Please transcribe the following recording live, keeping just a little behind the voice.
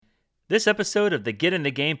This episode of the Get in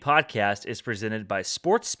the Game podcast is presented by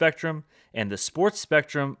Sports Spectrum and the Sports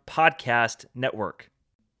Spectrum Podcast Network.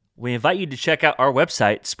 We invite you to check out our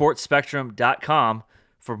website, sportspectrum.com,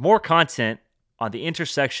 for more content on the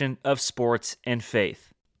intersection of sports and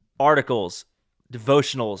faith. Articles,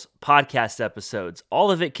 devotionals, podcast episodes,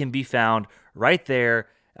 all of it can be found right there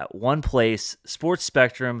at one place,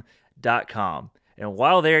 sportspectrum.com. And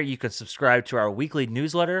while there, you can subscribe to our weekly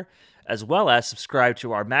newsletter, as well as subscribe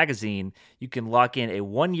to our magazine. You can lock in a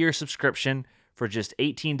 1-year subscription for just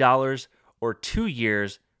 $18 or 2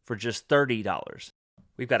 years for just $30.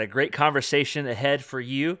 We've got a great conversation ahead for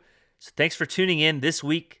you. So thanks for tuning in this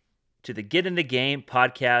week to the Get in the Game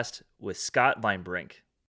podcast with Scott Linebrink.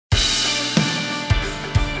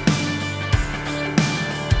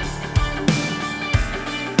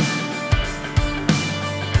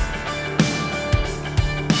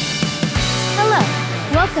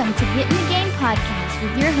 Welcome to Get in the Game podcast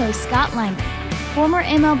with your host, Scott Linebrink, former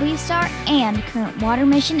MLB star and current Water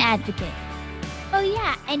Mission advocate. Oh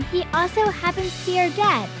yeah, and he also happens to be our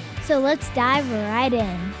dad, so let's dive right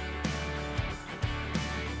in.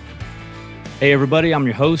 Hey everybody, I'm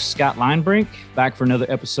your host, Scott Linebrink, back for another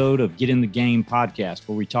episode of Get in the Game podcast,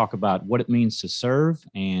 where we talk about what it means to serve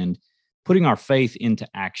and putting our faith into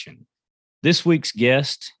action. This week's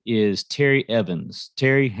guest is Terry Evans.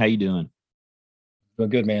 Terry, how you doing? Doing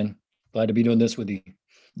good, man. Glad to be doing this with you.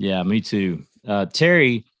 Yeah, me too.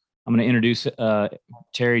 Terry, I'm going to introduce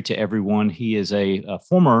Terry to everyone. He is a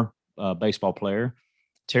former baseball player.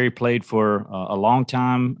 Terry played for a long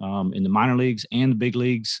time in the minor leagues and the big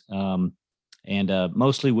leagues, and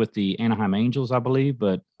mostly with the Anaheim Angels, I believe,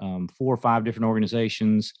 but 4 or 5 different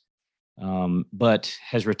organizations, but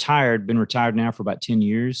has been retired now for about 10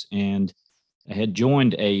 years, and I had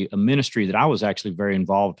joined a ministry that I was actually very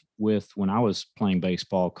involved with when I was playing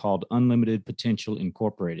baseball called Unlimited Potential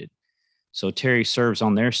Incorporated. So Terry serves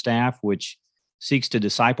on their staff, which seeks to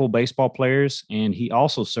disciple baseball players, and he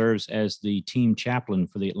also serves as the team chaplain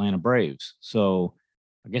for the Atlanta Braves. So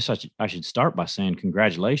I guess I should start by saying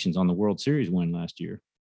congratulations on the World Series win last year.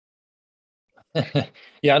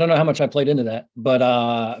 Yeah, I don't know how much I played into that, but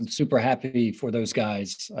I'm super happy for those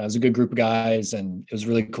guys. It was a good group of guys, and it was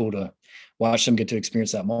really cool to watch them get to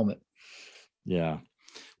experience that moment. Yeah.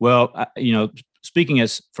 Well, speaking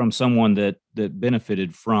as from someone that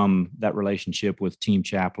benefited from that relationship with team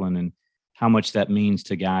chaplain and how much that means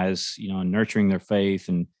to guys, nurturing their faith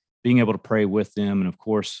and being able to pray with them. And of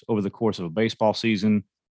course, over the course of a baseball season,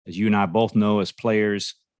 as you and I both know, as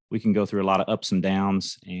players, we can go through a lot of ups and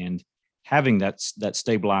downs, and having that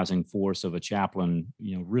stabilizing force of a chaplain,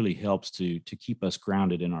 really helps to keep us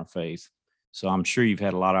grounded in our faith. So I'm sure you've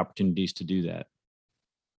had a lot of opportunities to do that.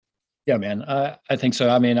 Yeah, man, I think so.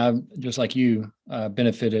 I mean, I'm just like you,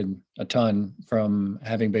 benefited a ton from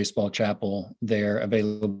having baseball chapel there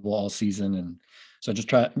available all season. And so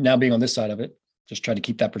just now being on this side of it, just try to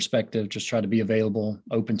keep that perspective, just try to be available,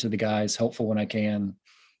 open to the guys, helpful when I can.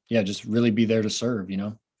 Yeah, just really be there to serve,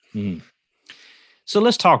 Mm-hmm. So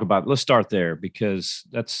let's start there, because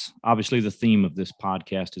that's obviously the theme of this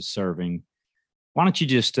podcast is serving. Why don't you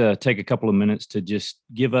just take a couple of minutes to just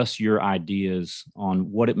give us your ideas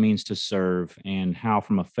on what it means to serve and how,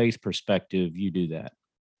 from a faith perspective, you do that?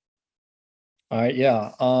 All right.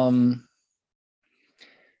 Yeah.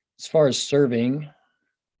 As far as serving,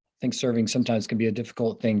 I think serving sometimes can be a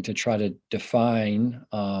difficult thing to try to define.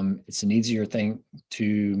 It's an easier thing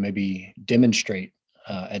to maybe demonstrate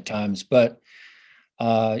at times, but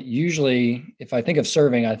usually if I think of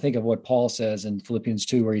serving, I think of what Paul says in Philippians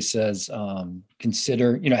 2, where he says,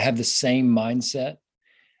 consider, have the same mindset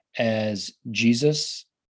as Jesus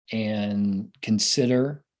and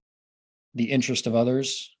consider the interest of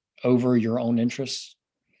others over your own interests.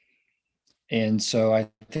 And so I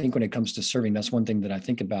think when it comes to serving, that's one thing that I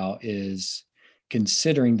think about is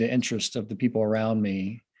considering the interest of the people around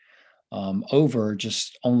me over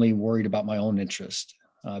just only worried about my own interest.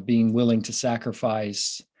 Being willing to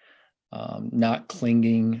sacrifice, not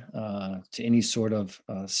clinging to any sort of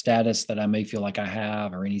status that I may feel like I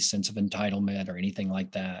have, or any sense of entitlement or anything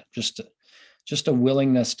like that. Just a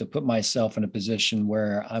willingness to put myself in a position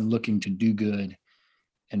where I'm looking to do good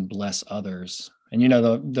and bless others. And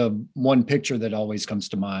the one picture that always comes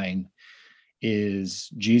to mind is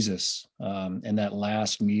Jesus and that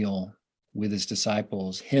last meal with his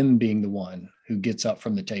disciples, him being the one who gets up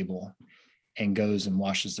from the table and goes and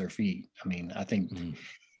washes their feet. I mean, I think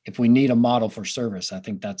if we need a model for service, I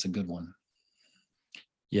think that's a good one.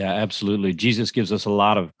 Yeah, absolutely. Jesus gives us a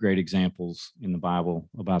lot of great examples in the Bible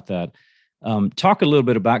about that. Talk a little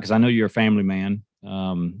bit about, because I know you're a family man.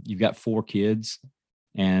 You've got 4 kids.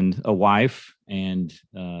 and a wife, and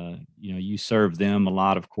you serve them a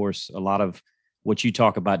lot. Of course, a lot of what you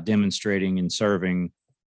talk about demonstrating and serving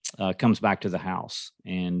comes back to the house.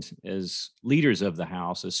 And as leaders of the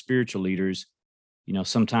house, as spiritual leaders,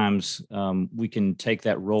 sometimes we can take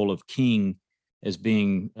that role of king as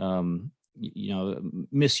being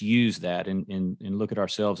misuse that and look at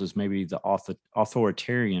ourselves as maybe the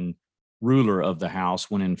authoritarian ruler of the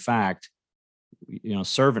house, when in fact,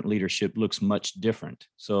 servant leadership looks much different.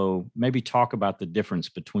 So maybe talk about the difference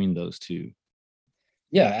between those two.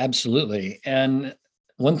 Yeah, absolutely. And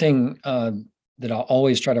one thing that I'll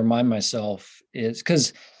always try to remind myself is,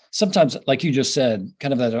 because sometimes, like you just said,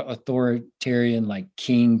 kind of that authoritarian, like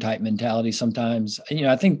king type mentality sometimes,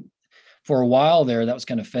 I think for a while there, that was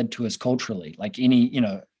kind of fed to us culturally, like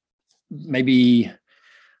maybe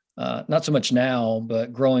not so much now,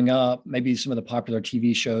 but growing up, maybe some of the popular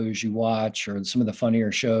TV shows you watch or some of the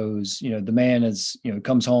funnier shows, the man is,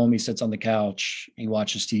 comes home, he sits on the couch, he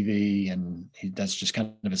watches TV, and that's just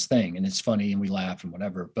kind of his thing. And it's funny and we laugh and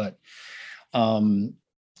whatever. But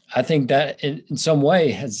I think that in some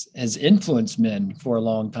way has influenced men for a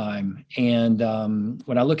long time. And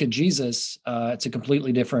when I look at Jesus, it's a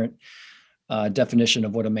completely different definition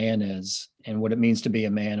of what a man is and what it means to be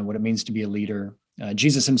a man and what it means to be a leader.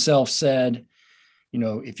 Jesus himself said,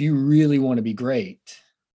 if you really want to be great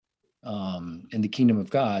in the kingdom of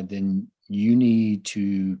God, then you need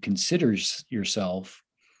to consider yourself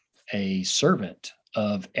a servant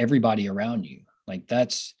of everybody around you. Like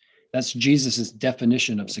that's Jesus's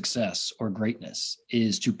definition of success or greatness,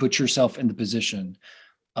 is to put yourself in the position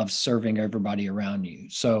of serving everybody around you.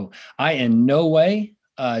 So I in no way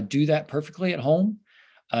do that perfectly at home.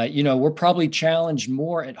 We're probably challenged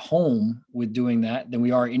more at home with doing that than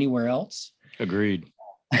we are anywhere else. Agreed.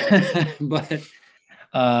 But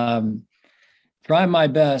trying my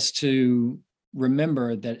best to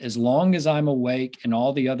remember that as long as I'm awake and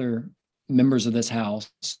all the other members of this house,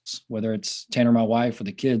 whether it's Tanner, my wife, or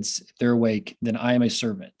the kids, if they're awake, then I am a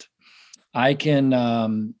servant. I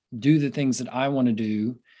can do the things that I want to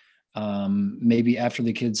do, maybe after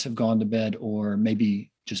the kids have gone to bed, or maybe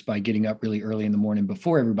just by getting up really early in the morning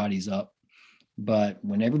before everybody's up. But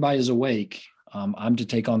when everybody's awake, I'm to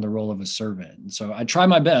take on the role of a servant. And so I try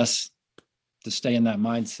my best to stay in that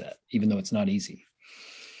mindset, even though it's not easy.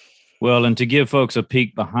 Well, and to give folks a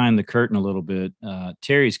peek behind the curtain a little bit,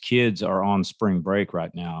 Terry's kids are on spring break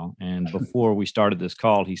right now. And before we started this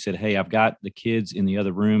call, he said, "Hey, I've got the kids in the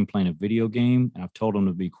other room playing a video game, and I've told them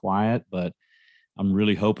to be quiet, but I'm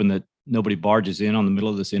really hoping that nobody barges in on the middle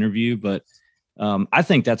of this interview." But I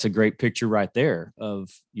think that's a great picture right there of,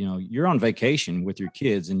 you're on vacation with your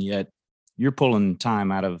kids, and yet you're pulling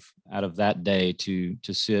time out of that day to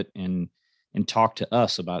sit and talk to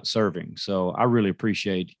us about serving. So I really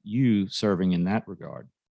appreciate you serving in that regard.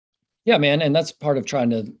 Yeah, man. And that's part of trying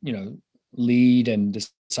to, lead and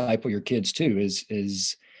disciple your kids too,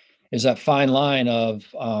 is that fine line of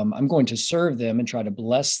I'm going to serve them and try to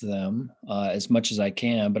bless them as much as I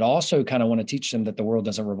can, but also kind of want to teach them that the world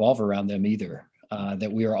doesn't revolve around them either,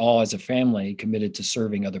 that we are all as a family committed to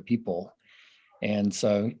serving other people. And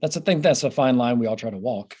so that's a fine line we all try to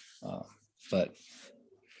walk. But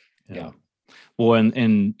yeah. Well,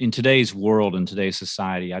 and in today's world, in today's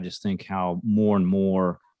society, I just think how more and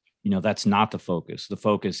more, that's not the focus. The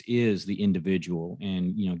focus is the individual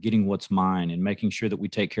and, getting what's mine and making sure that we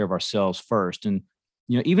take care of ourselves first. And,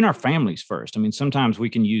 even our families first. I mean, sometimes we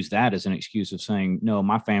can use that as an excuse of saying, no,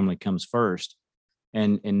 my family comes first.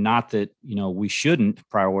 And not that, we shouldn't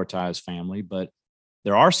prioritize family, but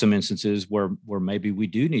there are some instances where maybe we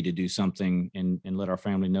do need to do something and let our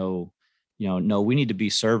family know, no, we need to be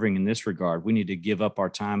serving in this regard. We need to give up our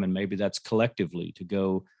time, and maybe that's collectively to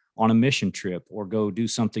go on a mission trip or go do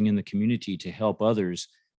something in the community to help others,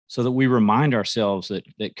 so that we remind ourselves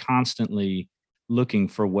that constantly looking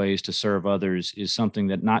for ways to serve others is something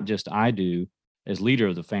that not just I do as leader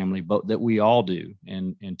of the family, but that we all do.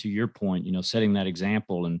 And to your point, setting that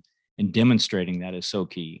example and demonstrating that is so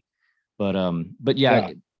key. But yeah.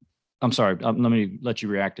 I'm sorry. Let me let you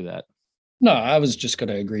react to that. No, I was just going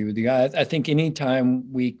to agree with you. I think any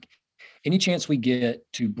chance we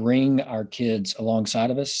get to bring our kids alongside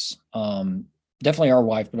of us, definitely our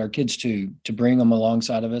wife, but our kids too, to bring them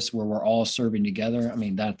alongside of us where we're all serving together. I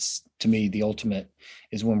mean, that's, to me, the ultimate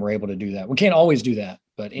is when we're able to do that. We can't always do that,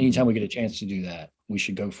 but anytime we get a chance to do that, we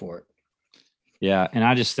should go for it. Yeah. And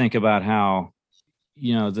I just think about how,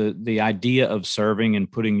 the idea of serving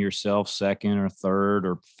and putting yourself second or third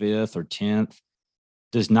or fifth or 10th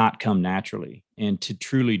does not come naturally. And to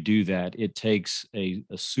truly do that, it takes a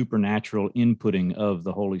supernatural inputting of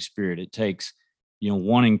the Holy Spirit. It takes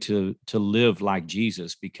wanting to live like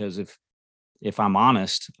Jesus. Because if I'm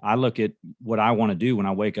honest, I look at what I want to do when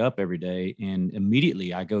I wake up every day, and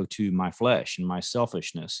immediately I go to my flesh and my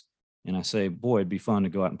selfishness. And I say, boy, it'd be fun to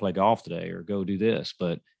go out and play golf today or go do this.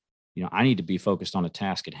 But, I need to be focused on a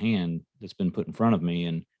task at hand that's been put in front of me,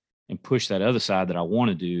 and push that other side that I want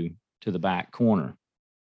to do to the back corner.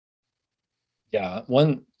 Yeah.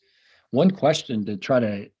 One question I try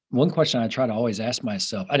to always ask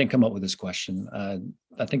myself, I didn't come up with this question.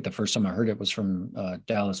 I think the first time I heard it was from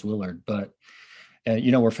Dallas Willard, but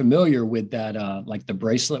we're familiar with that, like the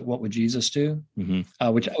bracelet, what would Jesus do?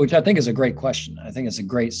 Mm-hmm. Which I think is a great question. I think it's a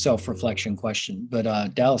great self-reflection question,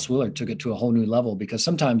 but Dallas Willard took it to a whole new level, because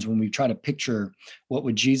sometimes when we try to picture what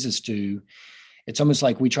would Jesus do, it's almost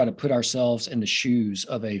like we try to put ourselves in the shoes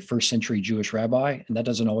of a first century Jewish rabbi, and that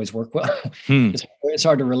doesn't always work well. It's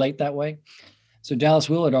hard to relate that way. So Dallas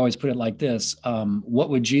Willard always put it like this: what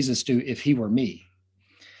would Jesus do if he were me?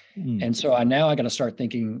 And so I got to start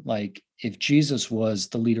thinking, like, if Jesus was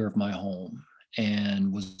the leader of my home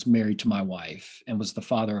and was married to my wife and was the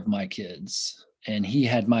father of my kids, and he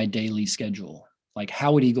had my daily schedule, like,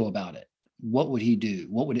 how would he go about it? What would he do?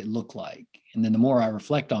 What would it look like? And then the more I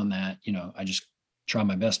reflect on that, I just try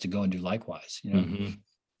my best to go and do likewise. Mm-hmm.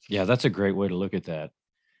 Yeah, that's a great way to look at that.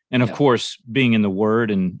 And of Yeah. course, being in the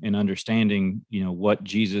Word and understanding, what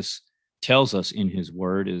Jesus tells us in His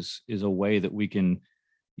Word is a way that we can,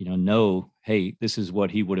 know, hey, this is what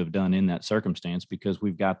He would have done in that circumstance, because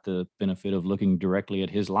we've got the benefit of looking directly at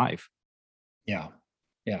His life. Yeah,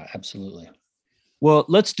 absolutely. Well,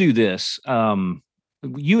 let's do this.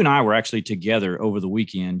 You and I were actually together over the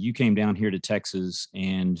weekend. You came down here to Texas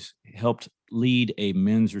and helped lead a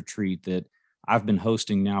men's retreat that I've been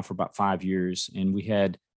hosting now for about 5 years. And we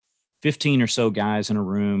had 15 or so guys in a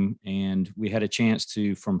room, and we had a chance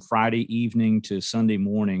to, from Friday evening to Sunday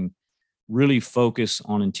morning, really focus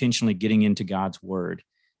on intentionally getting into God's Word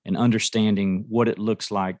and understanding what it looks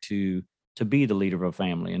like to be the leader of a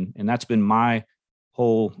family. And that's been my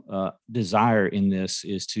whole desire in this,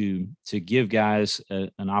 is to give guys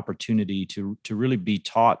an opportunity to really be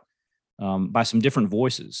taught by some different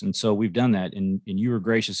voices. And so we've done that, and you were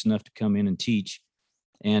gracious enough to come in and teach.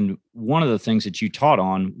 And one of the things that you taught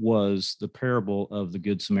on was the parable of the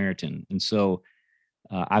Good Samaritan. And so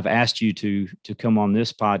I've asked you to come on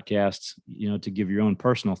this podcast, to give your own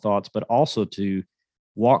personal thoughts, but also to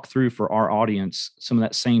walk through for our audience some of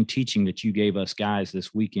that same teaching that you gave us guys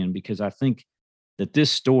this weekend, because I think that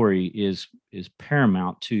this story is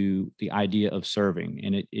paramount to the idea of serving.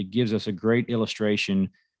 And it gives us a great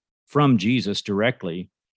illustration from Jesus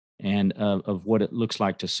directly, and of what it looks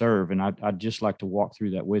like to serve. And I'd just like to walk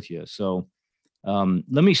through that with you. So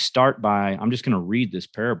let me start by, I'm just going to read this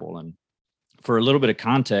parable. And for a little bit of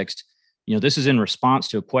context, this is in response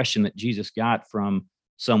to a question that Jesus got from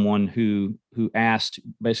someone who asked,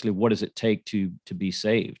 basically, what does it take to be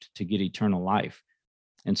saved, to get eternal life?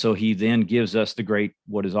 And so he then gives us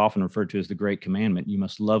what is often referred to as the great commandment. You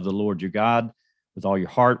must love the Lord your God with all your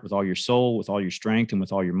heart, with all your soul, with all your strength, and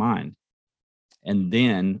with all your mind. And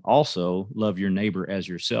then also love your neighbor as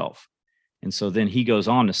yourself. And so then he goes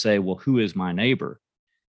on to say, well, who is my neighbor?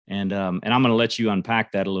 And I'm going to let you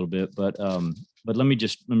unpack that a little bit, but let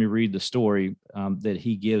me read the story that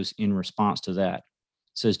he gives in response to that. It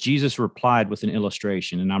says, Jesus replied with an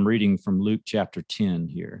illustration, and I'm reading from Luke chapter 10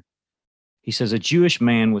 here. He says, a Jewish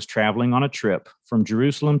man was traveling on a trip from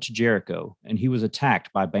Jerusalem to Jericho, and he was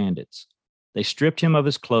attacked by bandits. They stripped him of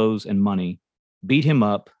his clothes and money, beat him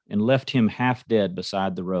up, and left him half dead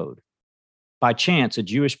beside the road. By chance, a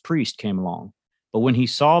Jewish priest came along, but when he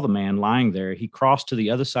saw the man lying there, he crossed to the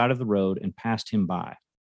other side of the road and passed him by.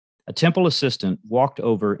 A temple assistant walked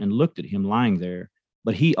over and looked at him lying there,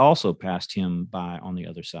 but he also passed him by on the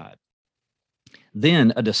other side.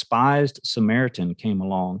 Then a despised Samaritan came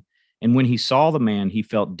along, and when he saw the man, he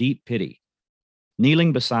felt deep pity.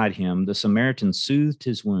 Kneeling beside him, the Samaritan soothed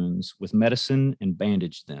his wounds with medicine and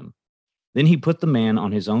bandaged them. Then he put the man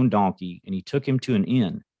on his own donkey, and he took him to an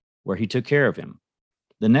inn, where he took care of him.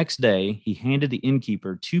 The next day, he handed the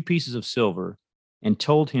innkeeper 2 pieces of silver and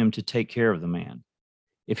told him to take care of the man.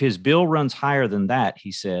 If his bill runs higher than that,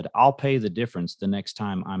 he said, I'll pay the difference the next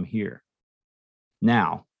time I'm here.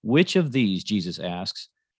 Now, which of these, Jesus asks,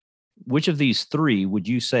 which of these 3 would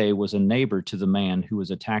you say was a neighbor to the man who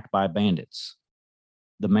was attacked by bandits?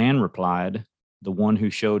 The man replied, the one who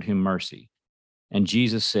showed him mercy. And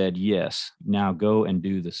Jesus said, yes, now go and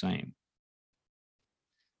do the same.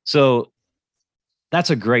 So that's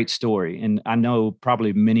a great story. And I know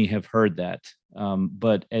probably many have heard that.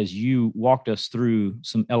 But as you walked us through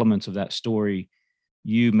some elements of that story,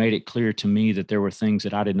 you made it clear to me that there were things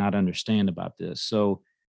that I did not understand about this. So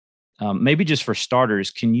maybe just for starters,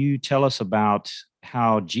 can you tell us about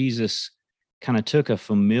how Jesus kind of took a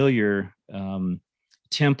familiar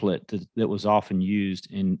template that was often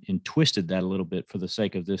used and twisted that a little bit for the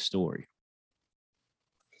sake of this story?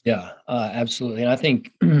 Yeah, absolutely. And I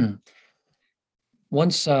think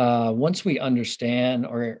once we understand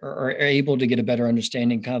or are able to get a better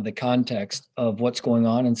understanding, kind of the context of what's going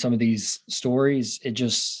on in some of these stories,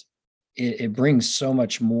 it brings so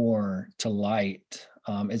much more to light.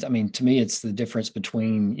 I mean, to me, it's the difference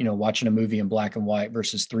between, watching a movie in black and white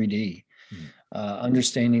versus 3D.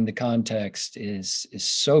 Understanding the context is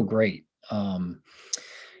so great.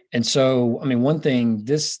 And so, I mean, one thing,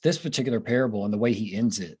 this particular parable and the way he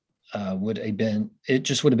ends it would have been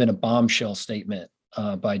a bombshell statement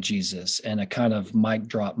by Jesus and a kind of mic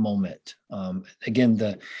drop moment.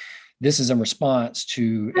 Again, this is in response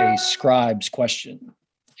to a scribe's question,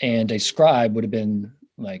 and a scribe would have been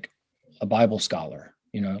like a Bible scholar,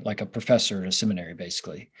 like a professor at a seminary,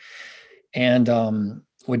 basically. And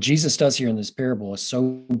what Jesus does here in this parable is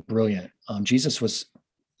so brilliant. Jesus was,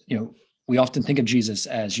 we often think of Jesus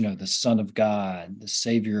as, the Son of God, the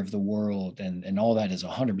Savior of the world, and all that is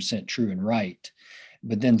 100% true and right.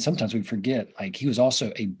 But then sometimes we forget, like, he was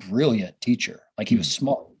also a brilliant teacher. Like, he was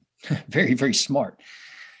smart, very, very smart.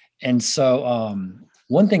 And so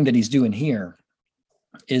one thing that he's doing here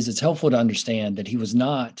is it's helpful to understand that he was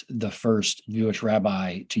not the first Jewish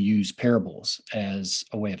rabbi to use parables as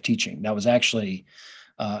a way of teaching. That was actually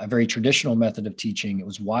a very traditional method of teaching. It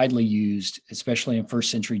was widely used, especially in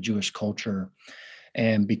first century Jewish culture.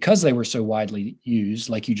 And because they were so widely used,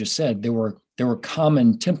 like you just said, there were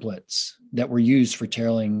common templates that were used for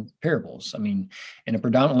telling parables. I mean, in a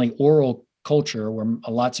predominantly oral culture where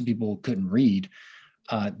lots of people couldn't read,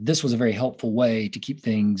 this was a very helpful way to keep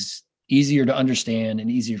things easier to understand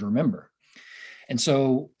and easier to remember. And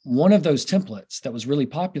so one of those templates that was really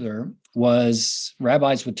popular was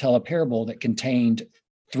rabbis would tell a parable that contained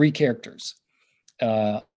three characters,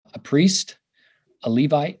 a priest, a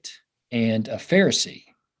Levite, and a Pharisee.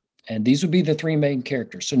 And these would be the three main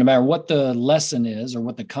characters. So no matter what the lesson is or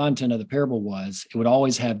what the content of the parable was, it would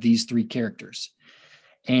always have these three characters.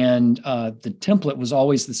 And the template was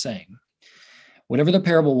always the same. Whatever the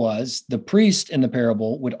parable was, the priest in the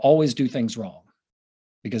parable would always do things wrong,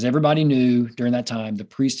 because everybody knew during that time the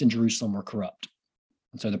priests in Jerusalem were corrupt.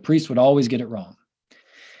 And so the priest would always get it wrong.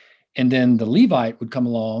 And then the Levite would come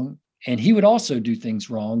along and he would also do things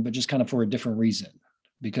wrong, but just kind of for a different reason.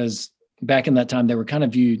 Because back in that time, they were kind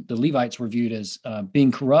of viewed, the Levites were viewed as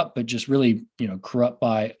being corrupt, but just really, corrupt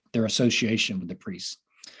by their association with the priests.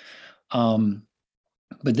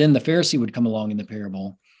 But then the Pharisee would come along in the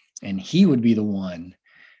parable, and he would be the one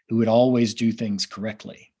who would always do things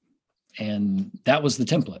correctly. And that was the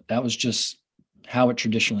template. That was just how it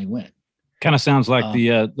traditionally went. Kind of sounds like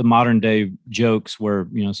the modern day jokes where,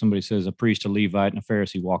 somebody says a priest, a Levite, and a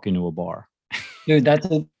Pharisee walk into a bar. Dude,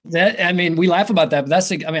 we laugh about that, but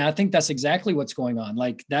I think that's exactly what's going on.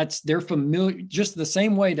 Like, they're familiar, just the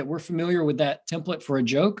same way that we're familiar with that template for a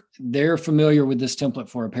joke, they're familiar with this template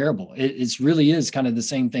for a parable. It really is kind of the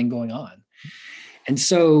same thing going on. And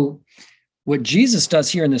so what Jesus does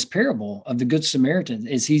here in this parable of the Good Samaritan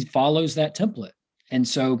is he follows that template. And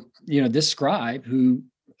so, this scribe who,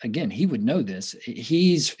 again, he would know this,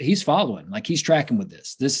 he's following, like he's tracking with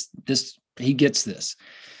this, he gets this.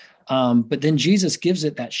 But then Jesus gives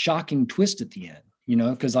it that shocking twist at the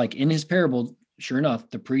end, because like in his parable, sure enough,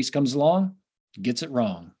 the priest comes along, gets it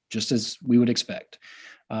wrong, just as we would expect.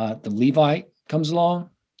 The Levite comes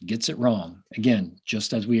along, gets it wrong, again,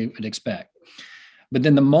 just as we would expect. But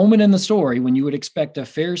then the moment in the story when you would expect a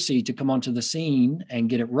Pharisee to come onto the scene and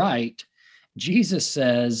get it right, Jesus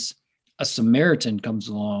says a Samaritan comes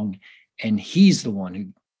along and he's the one who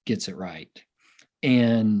gets it right.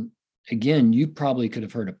 And again, you probably could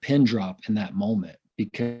have heard a pin drop in that moment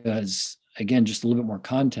because, again, just a little bit more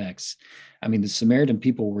context. I mean, the Samaritan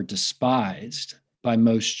people were despised by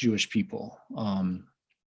most Jewish people. And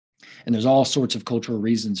there's all sorts of cultural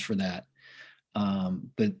reasons for that.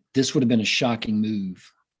 But this would have been a shocking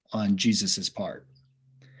move on Jesus's part.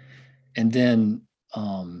 And then,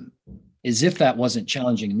 as if that wasn't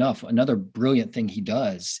challenging enough, another brilliant thing he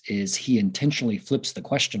does is he intentionally flips the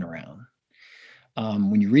question around.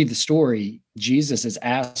 When you read the story, Jesus is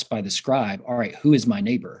asked by the scribe, all right, who is my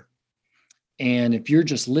neighbor? And if you're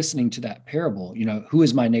just listening to that parable, who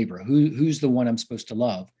is my neighbor? Who's the one I'm supposed to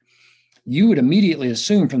love? You would immediately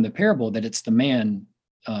assume from the parable that it's the man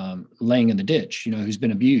laying in the ditch, who's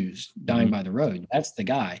been abused, dying by the road. That's the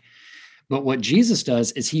guy. But what Jesus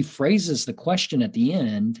does is he phrases the question at the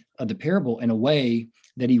end of the parable in a way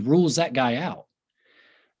that he rules that guy out.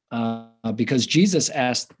 Because Jesus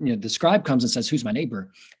asked, the scribe comes and says, who's my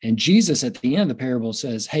neighbor? And Jesus at the end of the parable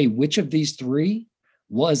says, hey, which of these three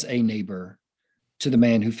was a neighbor to the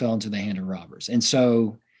man who fell into the hand of robbers? And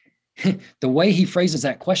so the way he phrases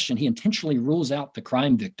that question, he intentionally rules out the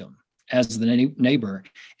crime victim as the neighbor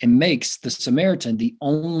and makes the Samaritan the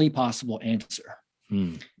only possible answer.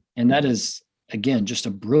 And that is, again, just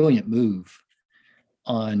a brilliant move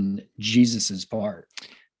on Jesus's part.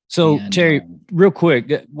 So, Terry, real quick,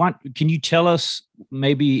 can you tell us,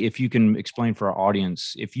 maybe if you can explain for our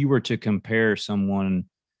audience, if you were to compare someone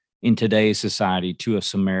in today's society to a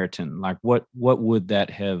Samaritan, like what would that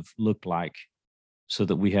have looked like, so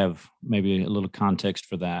that we have maybe a little context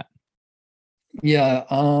for that? Yeah,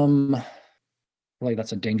 like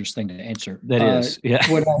that's a dangerous thing to answer. That is, yeah.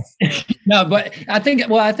 No, but I think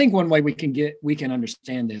one way we can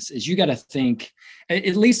understand this is you got to think,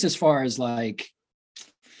 at least as far as like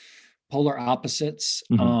polar opposites.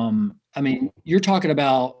 Mm-hmm. I mean, you're talking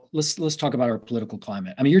about, let's talk about our political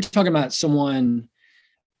climate. I mean, you're talking about someone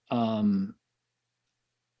on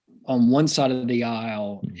one side of the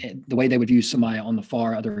aisle, the way they would view somebody on the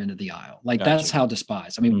far other end of the aisle. Like, gotcha. That's how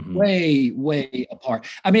despised. I mean, way apart.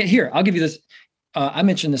 I mean, here, I'll give you this. I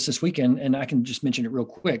mentioned this weekend, and I can just mention it real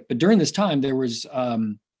quick. But during this time, there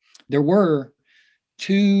were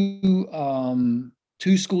two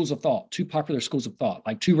schools of thought, two popular schools of thought,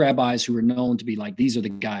 like two rabbis who were known to be like, these are the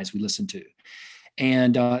guys we listen to.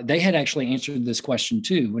 And they had actually answered this question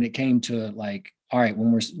too, when it came to like, all right,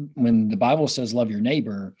 when the Bible says love your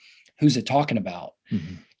neighbor, who's it talking about?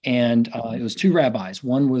 Mm-hmm. And it was two rabbis.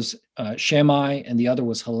 One was Shammai and the other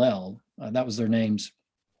was Hillel. That was their names.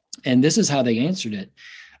 And this is how they answered it.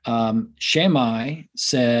 Shammai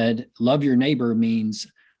said, love your neighbor means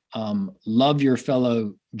love your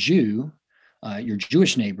fellow Jew, your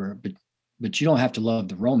Jewish neighbor, but you don't have to love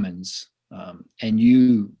the Romans, and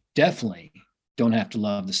you definitely don't have to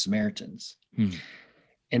love the Samaritans.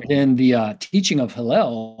 And then the teaching of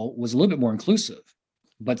Hillel was a little bit more inclusive,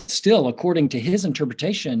 but still, according to his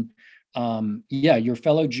interpretation, your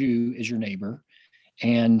fellow Jew is your neighbor,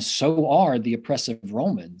 and so are the oppressive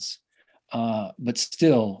Romans, but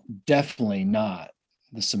still definitely not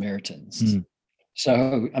the Samaritans.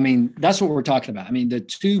 So, I mean, that's what we're talking about. I mean, the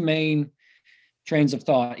two main trains of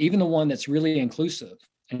thought, even the one that's really inclusive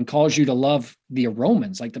and calls you to love the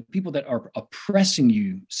Romans, like the people that are oppressing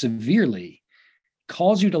you severely,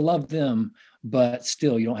 calls you to love them, but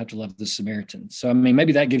still you don't have to love the Samaritans. So, I mean,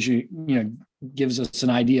 maybe that gives us an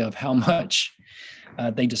idea of how much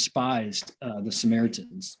they despised the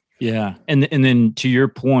Samaritans. Yeah. And then to your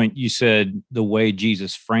point, you said the way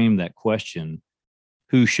Jesus framed that question,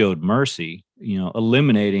 who showed mercy,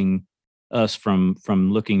 eliminating us from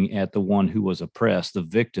looking at the one who was oppressed, the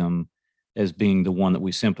victim, as being the one that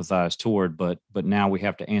we sympathize toward, but now we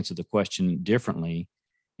have to answer the question differently.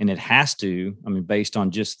 And it has to, I mean, based on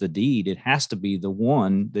just the deed, it has to be the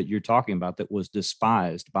one that you're talking about that was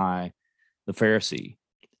despised by the Pharisee.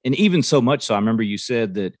 And even so much so, I remember you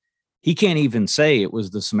said that he can't even say it was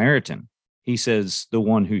the Samaritan. He says the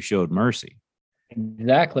one who showed mercy.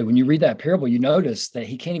 Exactly. When you read that parable, you notice that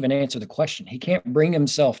he can't even answer the question. He can't bring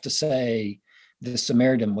himself to say the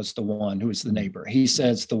Samaritan was the one who was the neighbor. He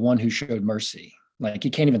says the one who showed mercy. Like, he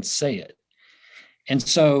can't even say it. And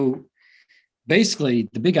so basically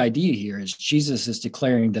the big idea here is Jesus is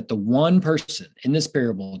declaring that the one person in this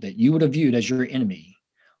parable that you would have viewed as your enemy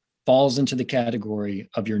falls into the category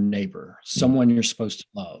of your neighbor, someone you're supposed to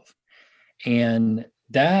love. And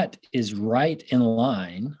that is right in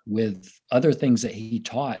line with other things that he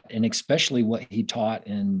taught, and especially what he taught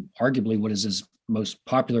in arguably what is his most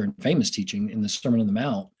popular and famous teaching in the Sermon on the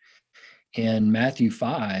Mount in Matthew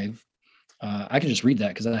 5. I can just read that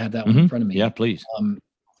because I have that one in front of me. Yeah, please.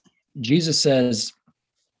 Jesus says,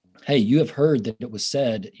 hey, you have heard that it was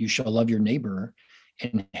said, you shall love your neighbor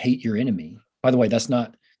and hate your enemy. By the way, that's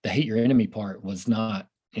not, the hate your enemy part was not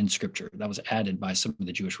in scripture. That was added by some of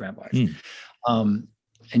the Jewish rabbis.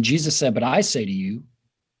 And Jesus said, but I say to you,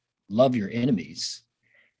 love your enemies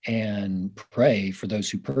and pray for those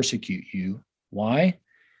who persecute you. Why?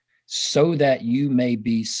 So that you may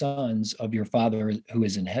be sons of your Father who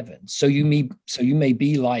is in heaven. So you may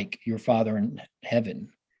be like your Father in heaven.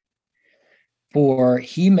 For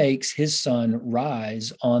he makes his sun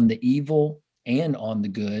rise on the evil and on the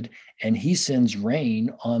good, and he sends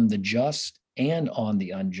rain on the just and on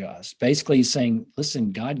the unjust. Basically, he's saying,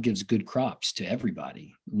 listen, God gives good crops to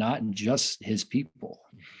everybody, not just his people.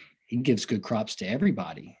 He gives good crops to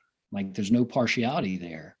everybody. Like, there's no partiality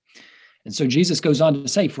there. And so Jesus goes on to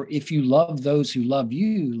say, for if you love those who love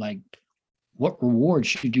you, like, What reward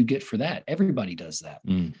should you get for that? Everybody does that.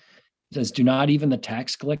 Mm. He says, do not even the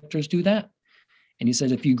tax collectors do that? And he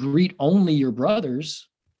says, if you greet only your brothers,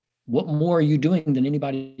 what more are you doing than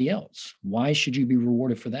anybody else? Why should you be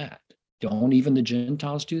rewarded for that? Don't even the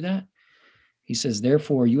Gentiles do that? He says,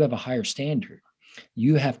 therefore, you have a higher standard.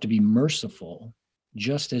 You have to be merciful,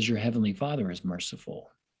 just as your heavenly Father is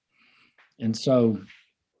merciful. And so,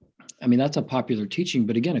 I mean, that's a popular teaching.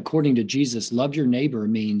 But again, according to Jesus, love your neighbor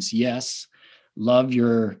means, yes, love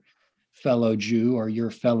your fellow Jew or your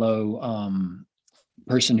fellow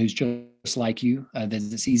person who's just like you, that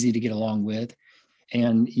it's easy to get along with.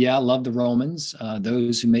 And yeah, love the Romans,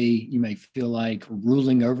 those who you may feel like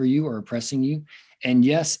ruling over you or oppressing you. And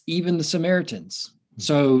yes, even the Samaritans.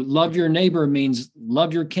 So love your neighbor means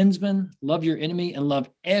love your kinsman, love your enemy, and love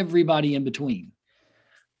everybody in between.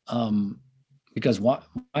 Because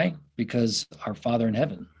why? Because our Father in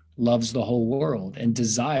heaven loves the whole world and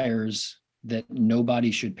desires that nobody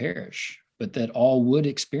should perish, but that all would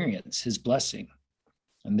experience his blessing.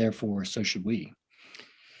 And therefore, so should we.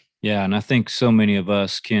 Yeah, and I think so many of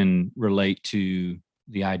us can relate to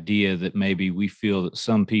the idea that maybe we feel that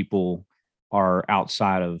some people are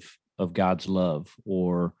outside of God's love,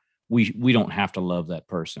 or we don't have to love that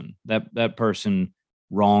person. That person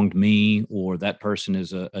wronged me, or that person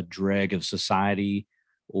is a dreg of society,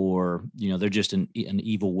 or they're just an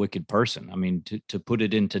evil, wicked person. I mean, to put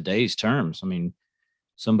it in today's terms, I mean,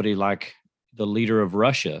 somebody like the leader of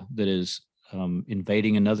Russia that is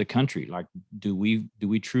invading another country, like do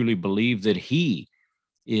we truly believe that he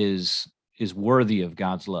is worthy of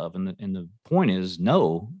God's love? And the point is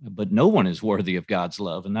no, but no one is worthy of God's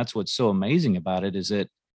love. And that's what's so amazing about it, is that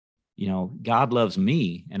God loves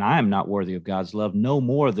me, and I am not worthy of God's love no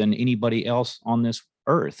more than anybody else on this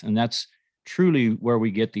earth. And that's truly where we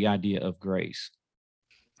get the idea of grace.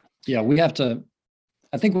 Yeah,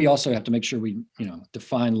 I think we also have to make sure we,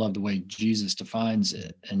 define love the way Jesus defines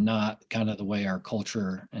it, and not kind of the way our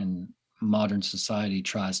culture and modern society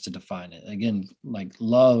tries to define it. Again, like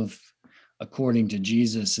love, according to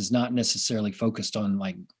Jesus, is not necessarily focused on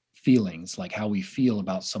like feelings, like how we feel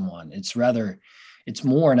about someone. It's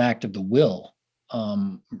more an act of the will,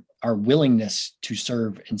 our willingness to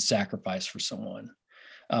serve and sacrifice for someone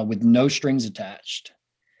with no strings attached.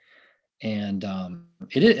 And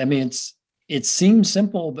it seems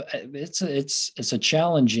simple, but it's a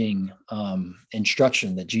challenging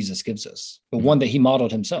instruction that Jesus gives us, but one that he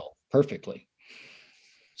modeled himself perfectly.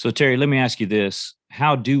 So Terry, let me ask you this: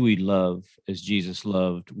 how do we love as Jesus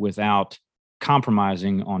loved without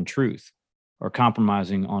compromising on truth or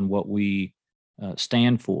compromising on what we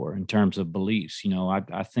stand for in terms of beliefs?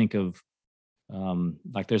 I think of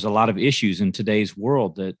like there's a lot of issues in today's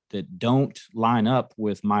world that don't line up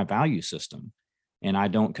with my value system, and I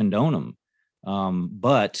don't condone them.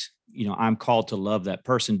 But I'm called to love that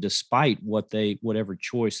person despite whatever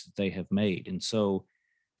choice that they have made. And so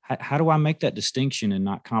how do I make that distinction and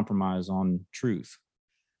not compromise on truth?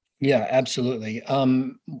 Yeah, absolutely.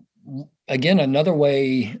 Again, another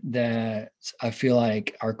way that I feel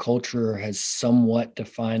like our culture has somewhat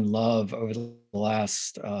defined love over the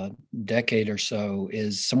last decade or so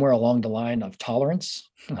is somewhere along the line of tolerance,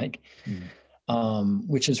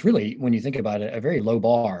 which is really, when you think about it, a very low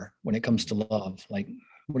bar when it comes to love. Like,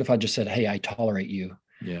 what if I just said, "Hey, I tolerate you"?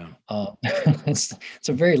 Yeah, it's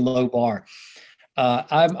a very low bar.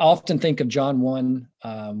 I often think of John 1,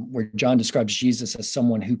 where John describes Jesus as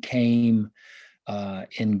someone who came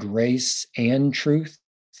in grace and truth,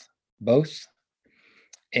 both.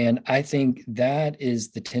 And I think that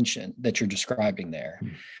is the tension that you're describing there.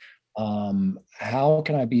 How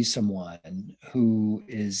can I be someone who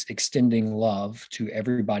is extending love to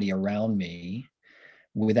everybody around me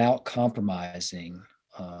without compromising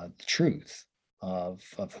the truth of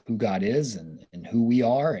who God is and who we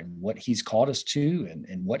are and what he's called us to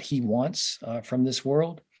and what he wants from this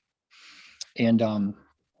world? And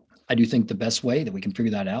I do think the best way that we can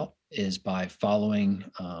figure that out is by following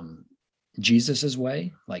Jesus's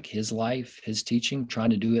way, like his life, his teaching,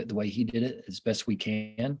 trying to do it the way he did it as best we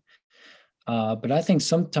can. But I think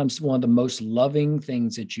sometimes one of the most loving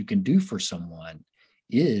things that you can do for someone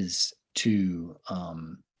is to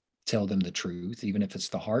tell them the truth, even if it's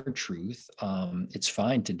the hard truth. It's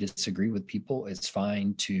fine to disagree with people. It's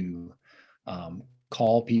fine to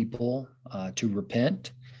call people to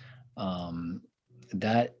repent.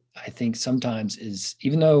 That I think sometimes is,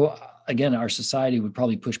 even though, again, our society would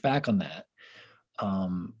probably push back on that.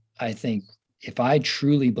 I think if I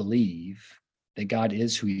truly believe that God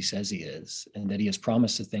is who he says he is, and that he has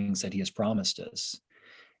promised the things that he has promised us,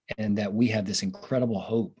 and that we have this incredible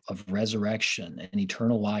hope of resurrection and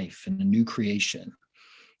eternal life and a new creation,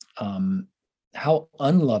 how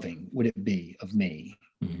unloving would it be of me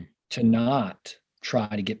to not try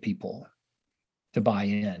to get people to buy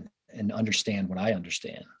in and understand what I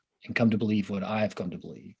understand and come to believe what I've come to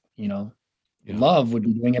believe, Yeah. Love would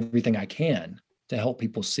be doing everything I can to help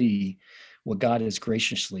people see what God has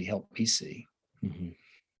graciously helped me see. Mhm.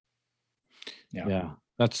 Yeah. Yeah,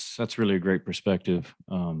 that's really a great perspective.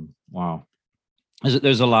 Wow,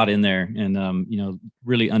 there's a lot in there, and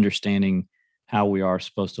really understanding how we are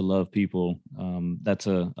supposed to love people. That's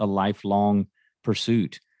a lifelong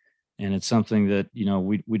pursuit, and it's something that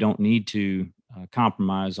we don't need to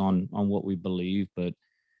compromise on what we believe, but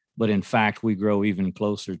in fact we grow even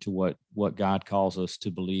closer to what God calls us to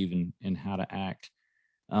believe and how to act.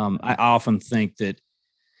 I often think that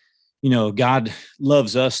God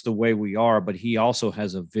loves us the way we are, but he also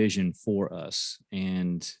has a vision for us.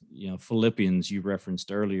 And, Philippians, you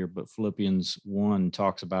referenced earlier, but Philippians 1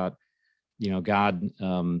 talks about, God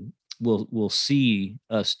will see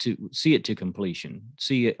it to completion,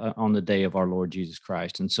 see it on the day of our Lord Jesus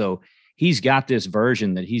Christ. And so he's got this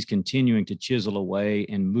version that he's continuing to chisel away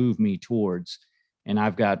and move me towards. And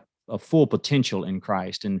I've got a full potential in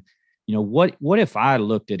Christ. And, what if I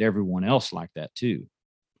looked at everyone else like that too?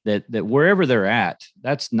 That wherever they're at,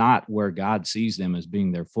 that's not where God sees them as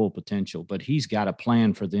being their full potential, but he's got a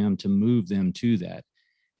plan for them to move them to that.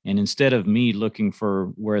 And instead of me looking for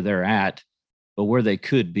where they're at, but where they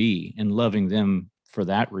could be and loving them for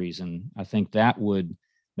that reason, I think that would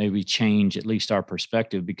maybe change at least our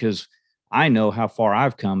perspective, because I know how far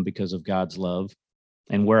I've come because of God's love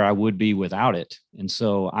and where I would be without it. And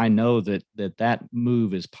so I know that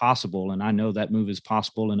move is possible. And I know that move is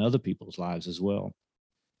possible in other people's lives as well.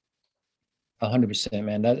 100%,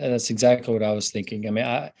 man. That's exactly what I was thinking. I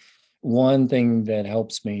mean, one thing that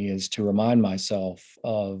helps me is to remind myself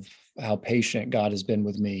of how patient God has been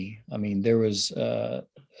with me. I mean, there was a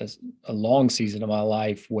long season of my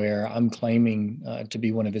life where I'm claiming to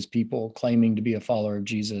be one of his people, claiming to be a follower of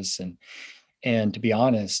Jesus, and to be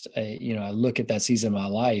honest, I look at that season of my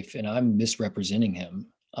life and I'm misrepresenting him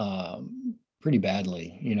pretty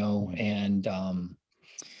badly, and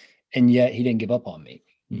yet he didn't give up on me.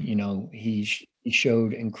 He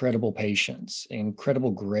showed incredible patience,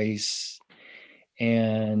 incredible grace,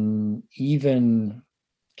 and even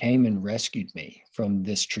came and rescued me from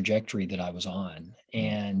this trajectory that I was on.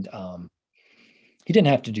 And he didn't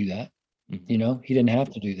have to do that. He didn't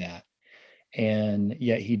have to do that. And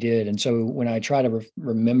yet he did. And so when I try to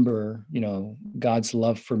remember, God's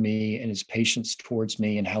love for me and his patience towards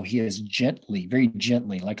me, and how he has gently, very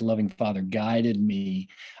gently, like a loving father, guided me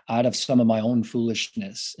out of some of my own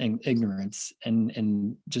foolishness and ignorance,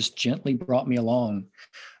 and just gently brought me along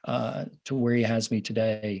to where he has me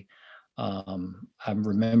today. I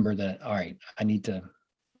remember that, all right, I need to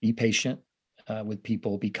be patient with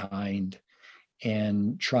people, be kind,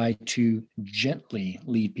 and try to gently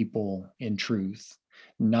lead people in truth,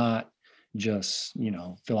 not just,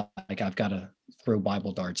 feel like I've got to throw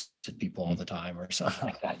Bible darts at people all the time or something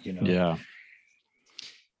like that, Yeah.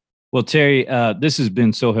 Well, Terry, this has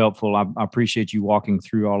been so helpful. I appreciate you walking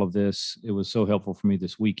through all of this. It was so helpful for me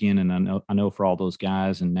this weekend, and I know for all those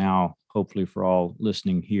guys, and now hopefully for all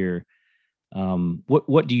listening here.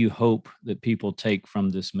 What do you hope that people take from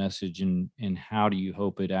this message, and how do you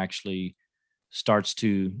hope it actually starts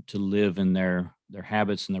to live in their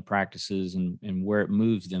habits and their practices, and where it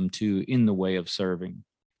moves them to in the way of serving?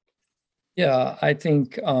 Yeah, I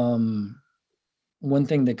think one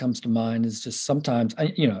thing that comes to mind is just sometimes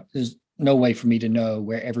there's no way for me to know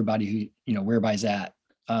where everybody where everybody's at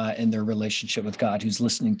in their relationship with God who's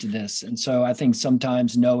listening to this. And so I think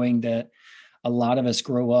sometimes knowing that a lot of us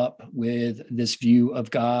grow up with this view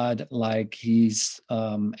of God like he's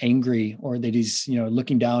angry, or that he's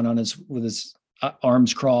looking down on us with his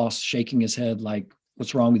arms crossed, shaking his head like,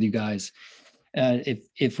 what's wrong with you guys?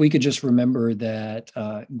 If we could just remember that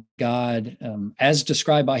God, as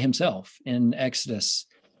described by himself in Exodus,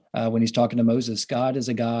 when he's talking to Moses, God is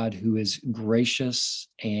a God who is gracious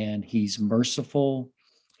and he's merciful.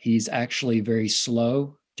 He's actually very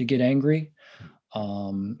slow to get angry.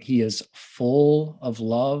 He is full of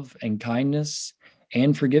love and kindness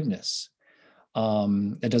and forgiveness.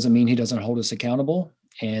 That doesn't mean he doesn't hold us accountable,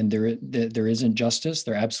 and there isn't justice.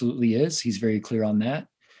 There absolutely is. He's very clear on that.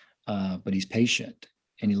 But he's patient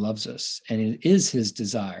and he loves us. And it is his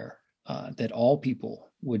desire that all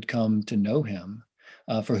people would come to know him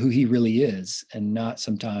for who he really is, and not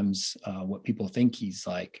sometimes what people think he's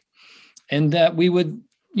like. And that we would,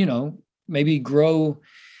 maybe grow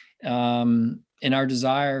in our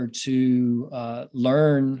desire to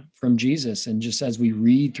learn from Jesus. And just as we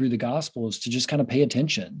read through the Gospels, to just kind of pay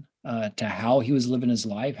attention to how he was living his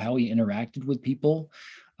life, how he interacted with people,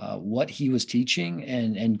 what he was teaching,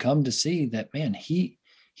 and come to see that, man, he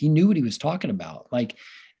knew what he was talking about. Like,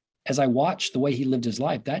 as I watched the way he lived his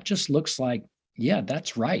life, that just looks like, yeah,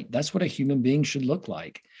 that's right. That's what a human being should look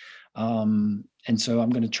like. And so I'm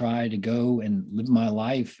going to try to go and live my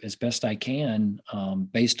life as best I can,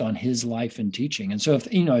 based on his life and teaching. And so if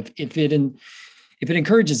it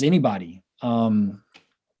encourages anybody,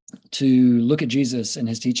 to look at Jesus and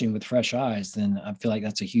his teaching with fresh eyes, then I feel like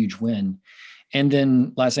that's a huge win. And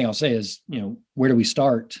then last thing I'll say is, where do we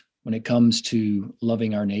start when it comes to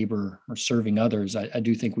loving our neighbor or serving others? I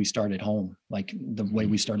do think we start at home, like the way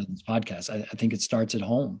we started this podcast. I think it starts at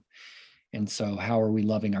home. And so how are we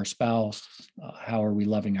loving our spouse? How are we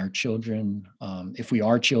loving our children? If we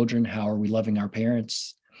are children, how are we loving our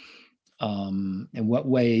parents? In what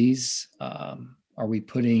ways are we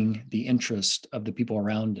putting the interest of the people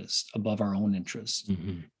around us above our own interests,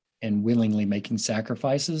 and willingly making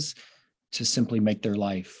sacrifices to simply make their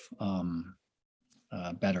life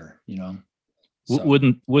better, So,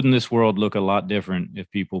 Wouldn't this world look a lot different if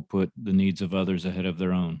people put the needs of others ahead of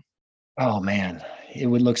their own? oh man, it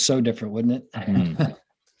would look so different, wouldn't it?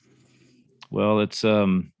 Well, it's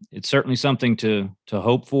certainly something to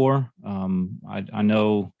hope for. I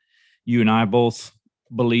know you and I both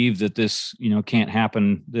believe that this, can't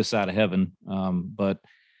happen this side of heaven. But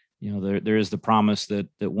there is the promise that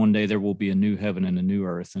one day there will be a new heaven and a new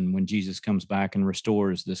earth. And when Jesus comes back and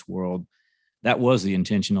restores this world, that was the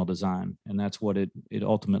intentional design. And that's what it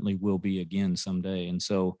ultimately will be again someday. And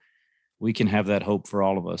so we can have that hope for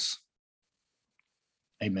all of us.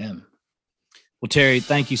 Amen. Well, Terry,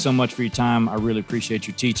 thank you so much for your time. I really appreciate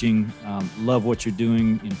your teaching. Love what you're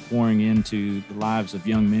doing in pouring into the lives of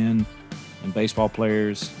young men and baseball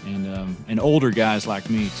players and older guys like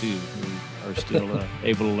me too, who are still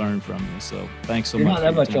able to learn from you. So thanks so much. You're not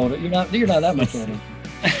that much older. You're not that much older.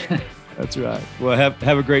 That's right. Well,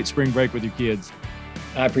 have a great spring break with your kids.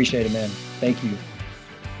 I appreciate it, man. Thank you.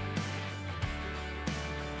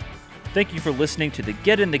 Thank you for listening to the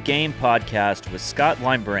Get in the Game podcast with Scott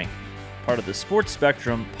Linebrink, part of the Sports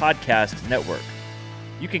Spectrum Podcast Network.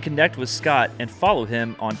 You can connect with Scott and follow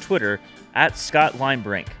him on Twitter @Scott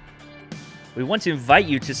Linebrink. We want to invite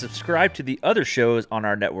you to subscribe to the other shows on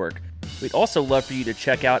our network. We'd also love for you to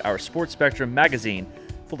check out our Sports Spectrum magazine,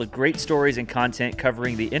 full of great stories and content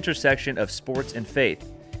covering the intersection of sports and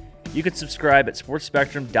faith. You can subscribe at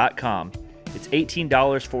sportspectrum.com. It's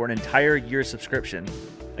 $18 for an entire year subscription.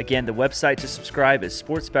 Again, the website to subscribe is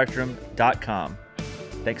sportspectrum.com.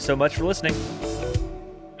 Thanks so much for listening.